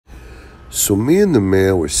So me and the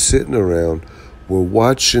mayor were sitting around, we're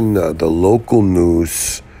watching the local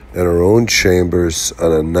news in our own chambers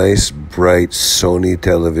on a nice, bright Sony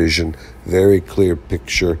television, very clear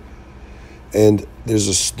picture. And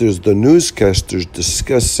there's the newscasters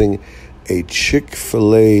discussing a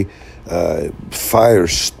Chick-fil-A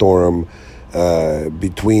firestorm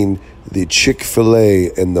between the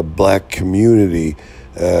Chick-fil-A and the black community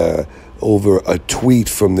over a tweet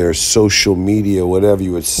from their social media, whatever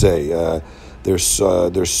you would say, their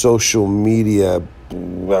social media,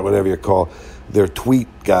 whatever you call, their tweet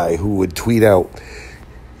guy who would tweet out.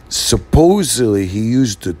 Supposedly, he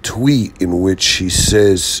used a tweet in which he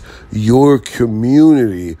says, "Your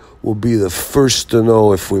community will be the first to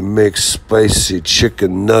know if we make spicy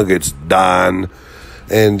chicken nuggets, Don."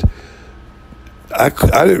 And I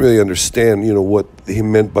didn't really understand, what he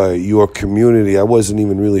meant by your community. I wasn't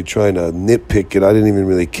even really trying to nitpick it. I didn't even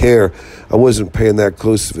really care. I wasn't paying that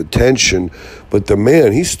close of attention. But the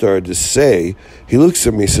man, he started to say, he looks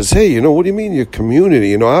at me and says, "Hey, what do you mean your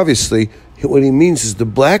community?" Obviously, what he means is the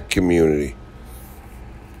black community.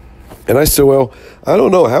 And I said, well, I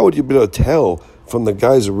don't know. How would you be able to tell from the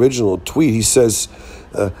guy's original tweet? He says,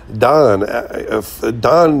 Don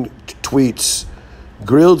tweets,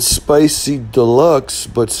 "Grilled spicy deluxe,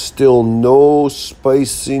 but still no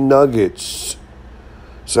spicy nuggets."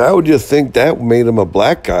 So how would you think that made him a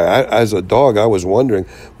black guy? As a dog, I was wondering.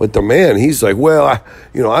 But the man, he's like, well, I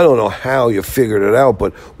don't know how you figured it out,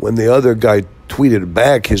 but when the other guy tweeted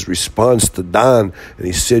back his response to Don, and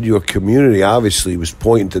he said your community, obviously he was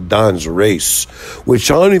pointing to Don's race, which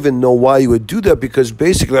I don't even know why you would do that, because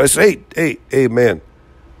basically I said, hey, man,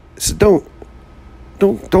 I said, don't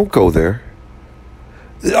go there.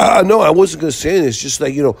 No, I wasn't going to say anything. It's just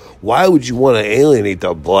like, why would you want to alienate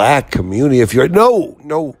the black community if you're... No.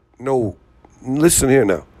 Listen here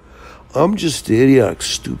now. I'm just the idiotic,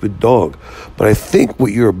 stupid dog. But I think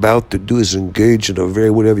what you're about to do is engage in a very,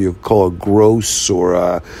 whatever you call a gross or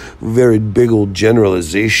a very big old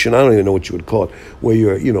generalization. I don't even know what you would call it. Where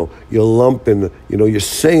you're lumping, you're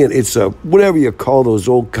saying it's a, whatever you call those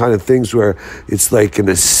old kind of things where it's like an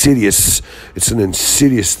insidious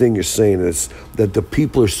thing you're saying. It's that the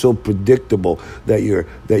people are so predictable that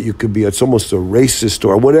you could be, it's almost a racist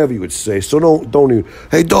or whatever you would say. So don't even,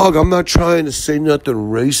 hey dog, I'm not trying to say nothing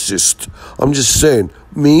racist. I'm just saying,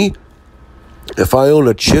 me, if I own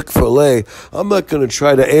a Chick-fil-A, I'm not going to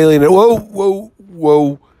try to alienate.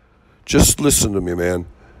 Whoa. Just listen to me, man.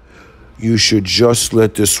 You should just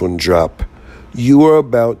let this one drop. You are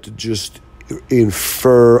about to just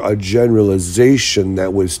infer a generalization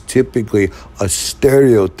that was typically a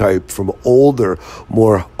stereotype from older,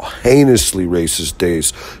 more heinously racist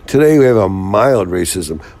days. Today we have a mild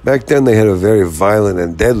racism. Back then they had a very violent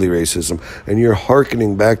and deadly racism, and you're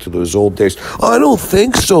hearkening back to those old days. I don't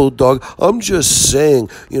think so, dog. I'm just saying,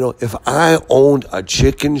 if I owned a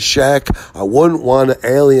chicken shack, I wouldn't want to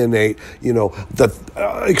alienate,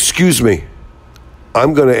 excuse me.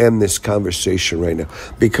 I'm going to end this conversation right now,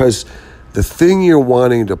 because the thing you're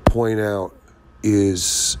wanting to point out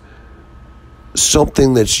is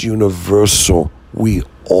something that's universal. We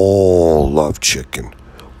all love chicken.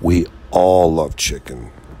 We all love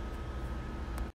chicken.